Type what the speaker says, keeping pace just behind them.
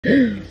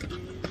Oh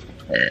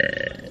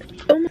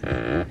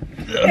my.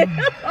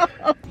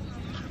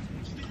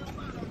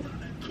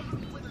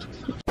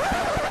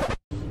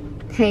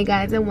 Hey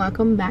guys, and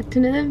welcome back to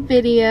another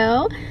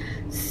video.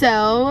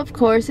 So of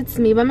course it's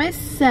me by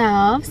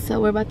myself,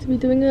 so we're about to be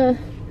doing a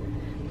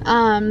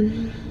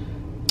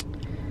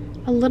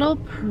little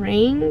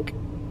prank.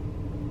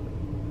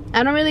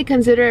 I don't really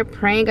consider it a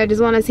prank. I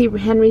just want to see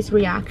Henry's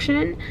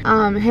reaction.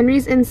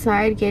 Henry's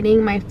inside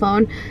getting my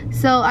phone,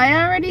 so I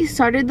already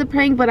started the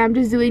prank, but I'm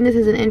just doing this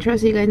as an intro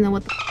so you guys know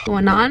what's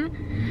going on.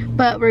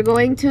 But we're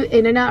going to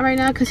In-N-Out right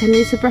now because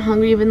Henry's super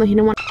hungry, even though he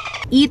don't want to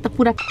eat the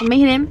food I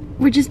made him.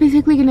 We're just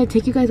basically gonna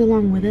take you guys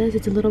along with us.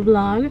 It's a little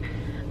vlog.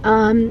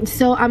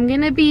 So I'm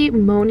gonna be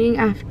moaning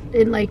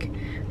after, like,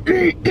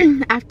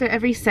 after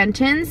every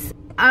sentence.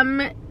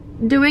 I'm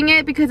doing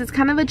it because it's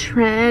kind of a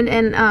trend,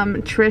 and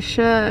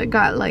Trisha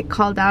got like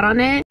called out on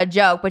it. A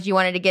joke, but you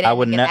wanted to get in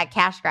and get that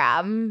cash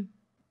grab. Who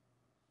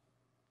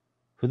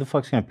the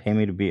fuck's gonna pay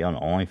me to be on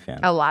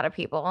OnlyFans? A lot of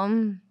people.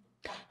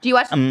 Do you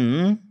watch?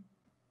 You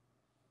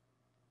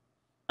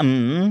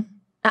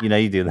know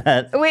you do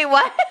that. Wait,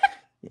 what?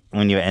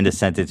 When you end a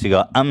sentence, you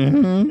go, I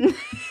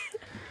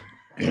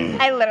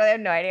literally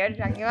have no idea what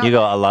you're talking about. You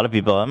go, a lot of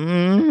people, I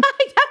definitely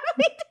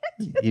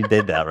did. You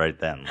did that right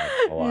then.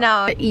 Like,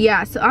 no.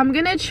 Yeah, so I'm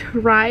gonna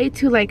try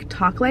to like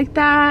talk like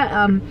that.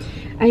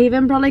 I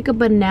even brought like a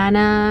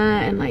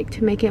banana and like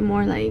to make it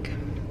more like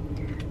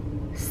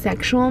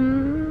sexual.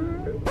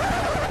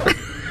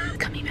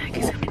 Coming back,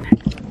 he's coming back.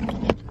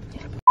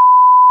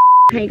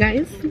 Hey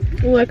guys,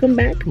 welcome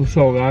back. What's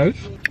up, guys?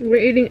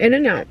 We're eating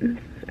In-N-Out,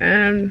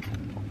 and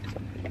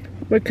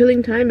we're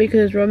killing time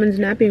because Roman's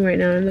napping right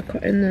now in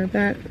the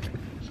back.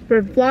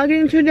 We're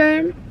vlogging today,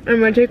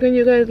 and we're taking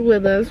you guys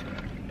with us.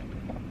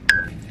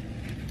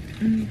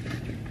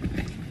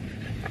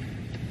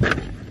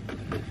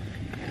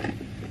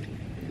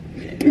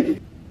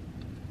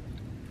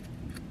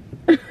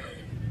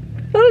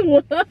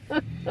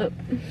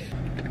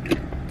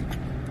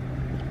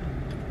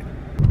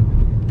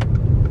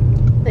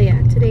 So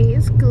yeah, today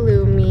is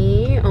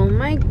gloomy. Oh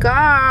my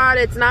god,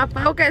 it's not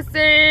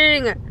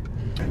focusing.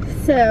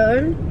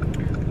 So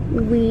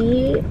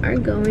we are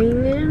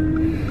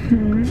going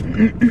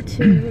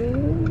to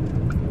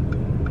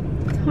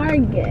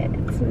Target.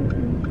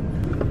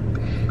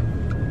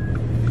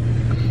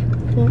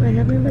 Well, I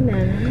have my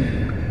banana.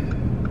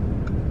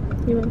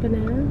 You want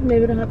banana?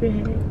 Maybe it'll help your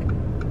headache.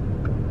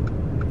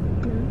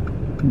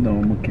 No,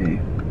 I'm okay.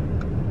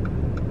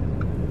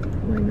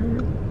 Why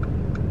not?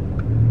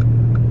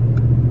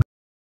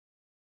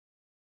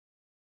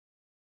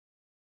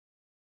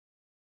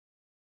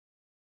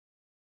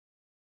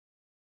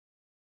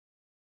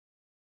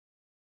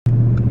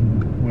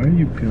 Why are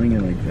you peeling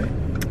it like that?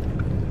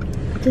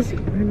 It just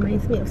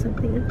reminds me of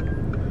something.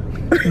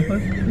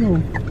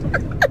 No.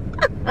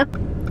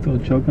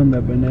 Don't choke on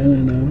that banana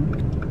now.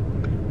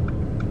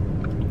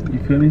 You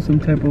feeling some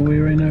type of way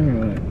right now or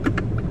what?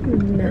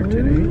 No. Or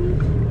today?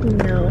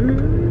 No.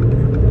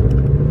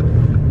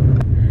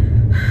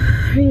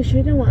 Are you sure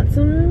you don't want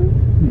some?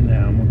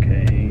 Nah, I'm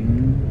okay.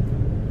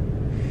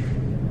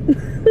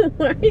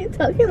 Why are you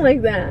talking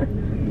like that?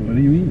 What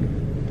do you mean?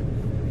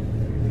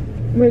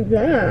 Like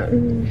that.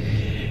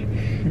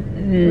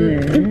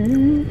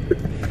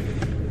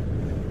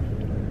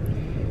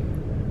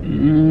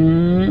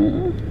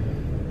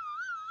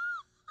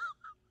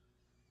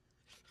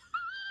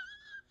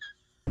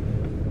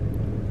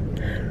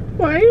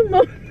 Why are you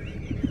moaning?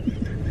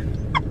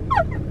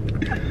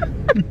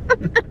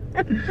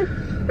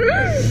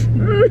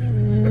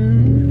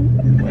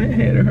 My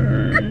head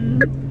hurts.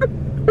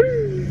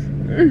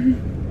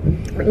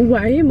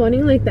 Why are you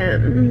moaning like that?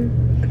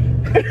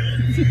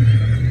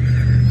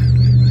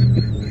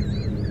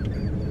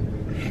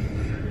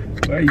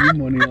 Why are you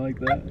moaning like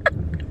that?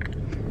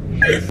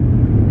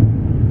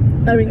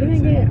 Are we gonna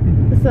get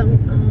some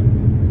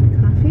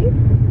coffee?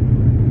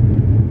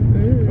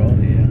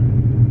 Probably, yeah.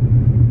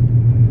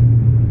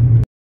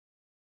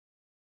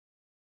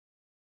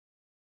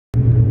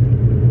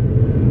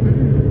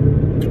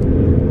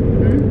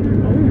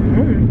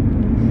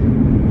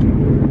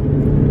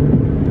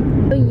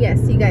 Yes,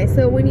 you guys,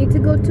 so we need to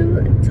go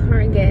to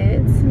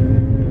Target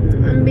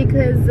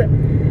because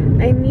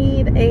I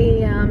need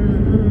a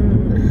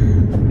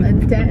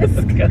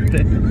desk.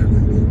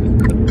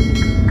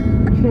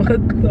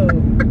 What the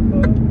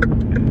fuck?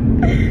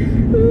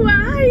 Why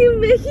are you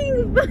making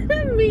fun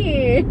of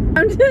me?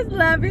 I'm just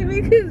laughing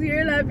because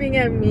you're laughing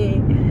at me.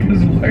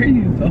 Because why are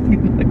you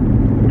talking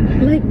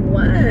Like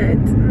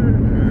what?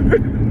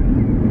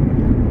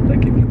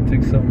 like if you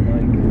took some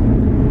like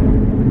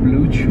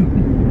blue chew?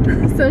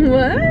 Some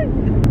what?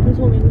 There's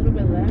only a little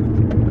bit left.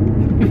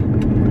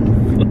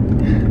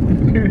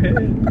 Your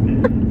head.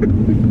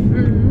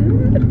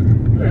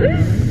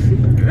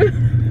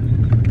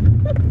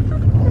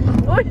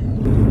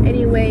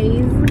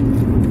 Anyways.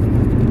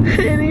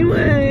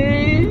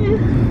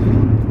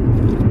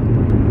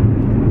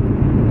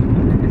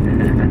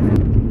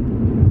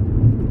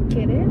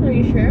 Get it? Are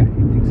you sure?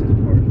 He thinks his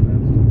car is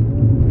fast.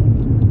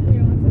 Do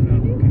you want some,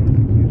 baby?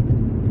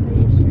 Are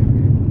you sure?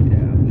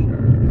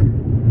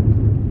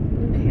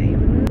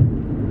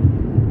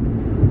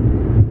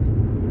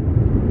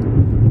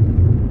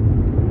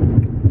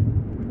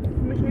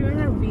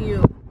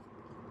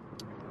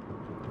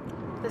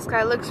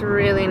 sky looks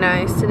really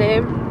nice today.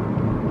 You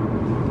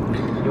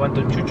want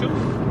the choo-choo?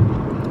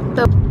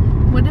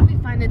 What if we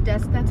find a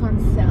desk that's on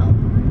sale?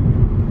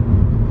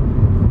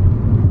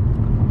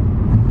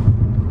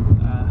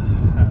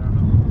 I don't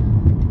know.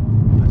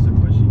 That's a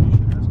question you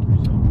should ask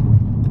yourself.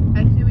 I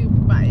say we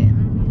buy it.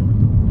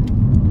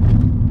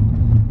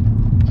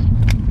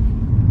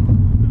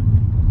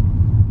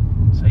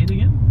 Say it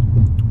again.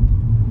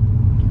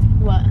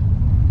 What?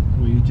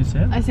 What you just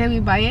said? I say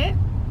we buy it?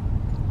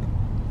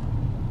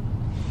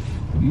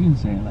 You didn't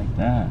say it like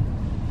that.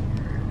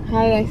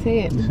 How did I say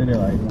it? You said it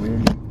like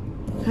weird.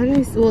 How did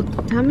I say? Well,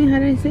 tell me how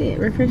did I say it?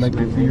 Refresh Like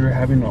my if you were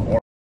having an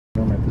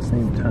orgasm at the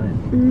same time.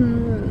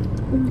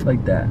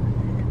 Like that.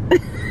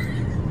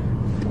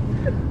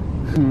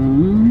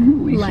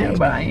 We should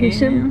buy it. We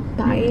should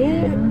buy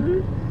it.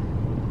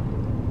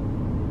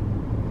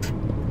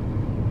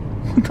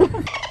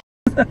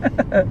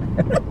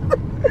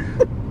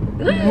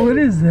 What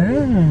is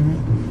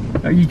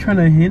that? Are you trying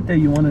to hint that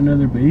you want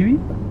another baby?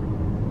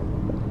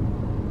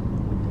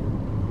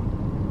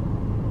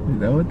 Is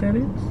that what that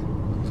is?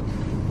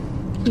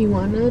 You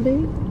want another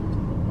baby?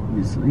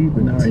 Obviously,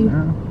 but not right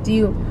now. Do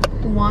you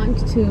want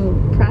to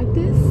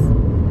practice?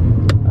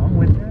 I'm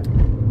with that.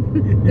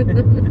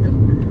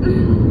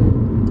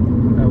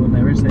 I will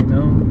never say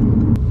no.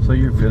 So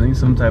you're feeling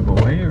some type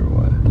of way or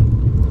what?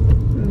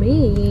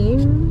 Me?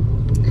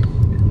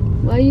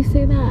 Why you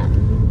say that?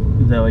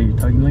 Is that why you're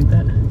talking like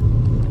that?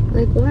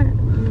 Like what?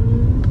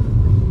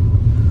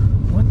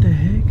 What the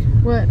heck?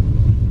 What?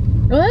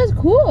 Oh, that's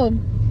cool.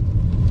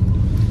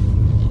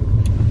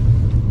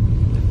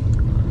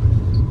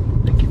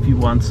 Like if you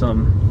want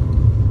some,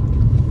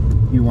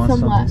 you want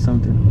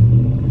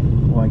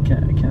something. Well, I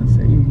can't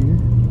say it here.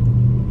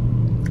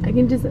 I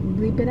can just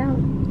bleep it out.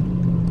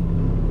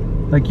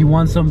 Like you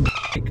want some.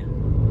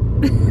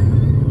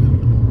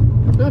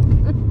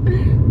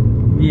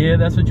 Yeah,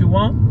 that's what you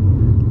want?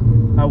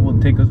 I will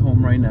take us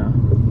home right now.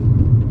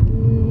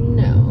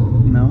 No.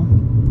 No?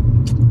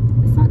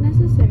 It's not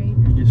necessary.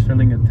 You're just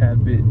feeling a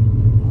tad bit.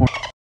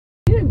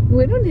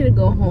 We don't need to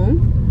go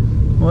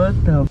home. What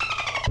the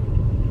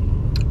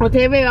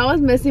Okay, babe, I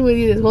was messing with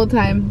you this whole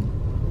time.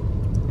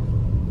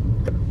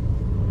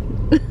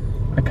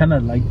 I kind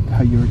of liked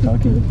how you were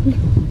talking.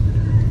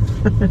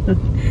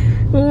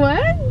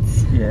 What?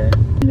 Yeah.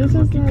 It was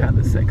looking kind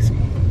of sexy.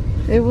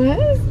 It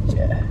was?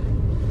 Yeah.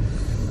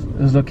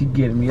 It was looking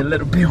getting me a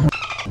little bit.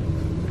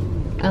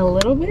 A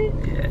little bit?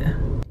 Yeah.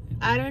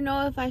 I don't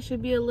know if I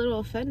should be a little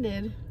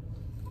offended.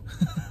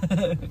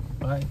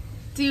 Why?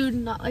 Do you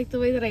not like the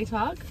way that I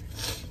talk?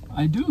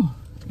 I do.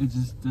 It's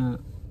just the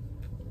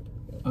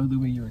other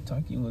way you were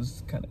talking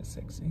was kind of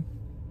sexy.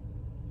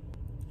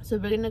 So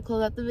we're gonna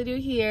close out the video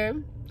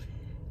here.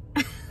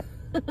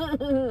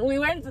 We're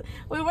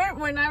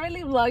not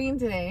really vlogging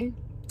today.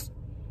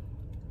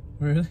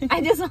 Really?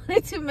 I just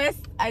wanted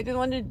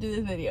to do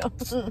this video.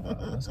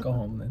 Let's go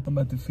home then. I'm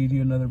about to feed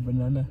you another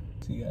banana.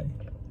 See,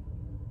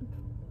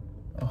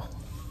 oh.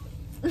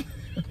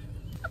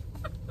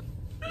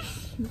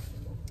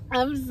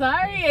 I'm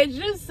sorry, it's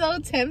just so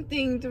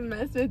tempting to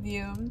mess with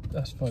you.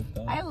 That's fucked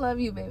up. I love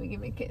you, baby.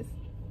 Give me a kiss.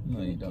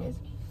 No, you don't.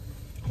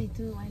 I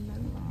do, I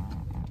love you.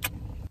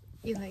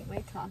 You like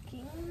my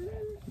talking?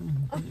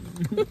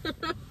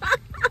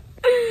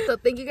 So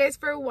thank you guys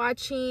for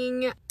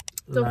watching.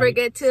 Don't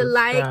forget to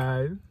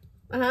subscribe,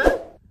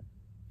 like.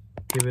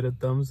 give it a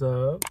thumbs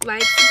up.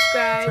 Like,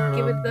 subscribe,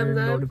 give it a thumbs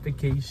up.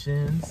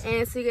 Notifications.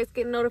 And so you guys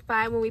get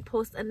notified when we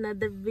post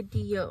another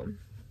video.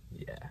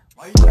 Yeah.